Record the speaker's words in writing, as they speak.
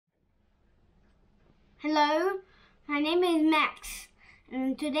Hello, my name is Max,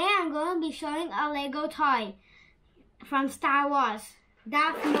 and today I'm going to be showing a Lego toy from Star Wars,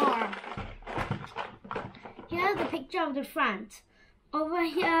 Darth Maul. Here's the picture of the front. Over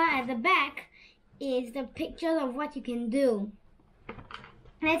here at the back is the picture of what you can do.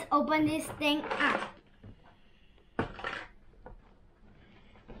 Let's open this thing up.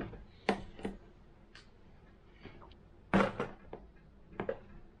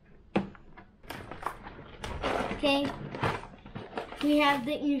 Okay, we have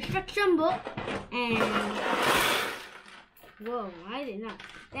the instruction book and whoa, I did not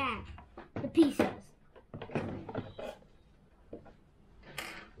that the pieces.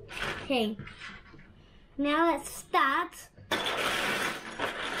 Okay, now let's start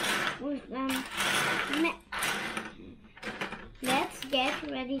with let's get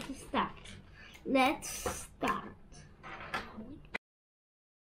ready to start. Let's start.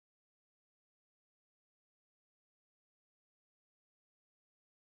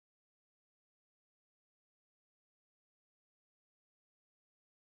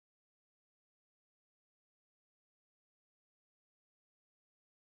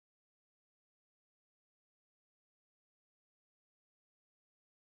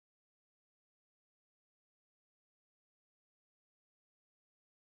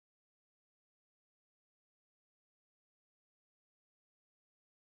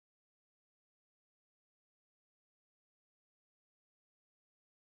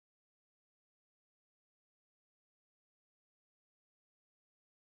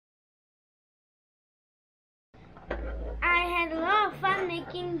 I had a lot of fun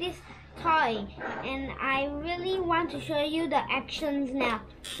making this toy, and I really want to show you the actions now.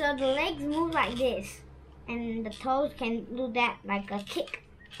 So the legs move like this, and the toes can do that like a kick.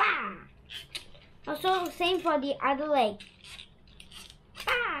 Bah! Also, same for the other leg.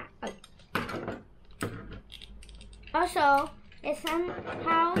 Bah! Also, there's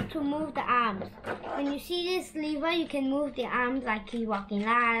somehow to move the arms. When you see this lever, you can move the arms like he's walking.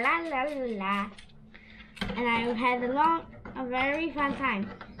 La la la la la. And I had a very fun time.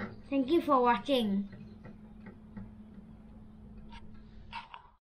 Thank you for watching.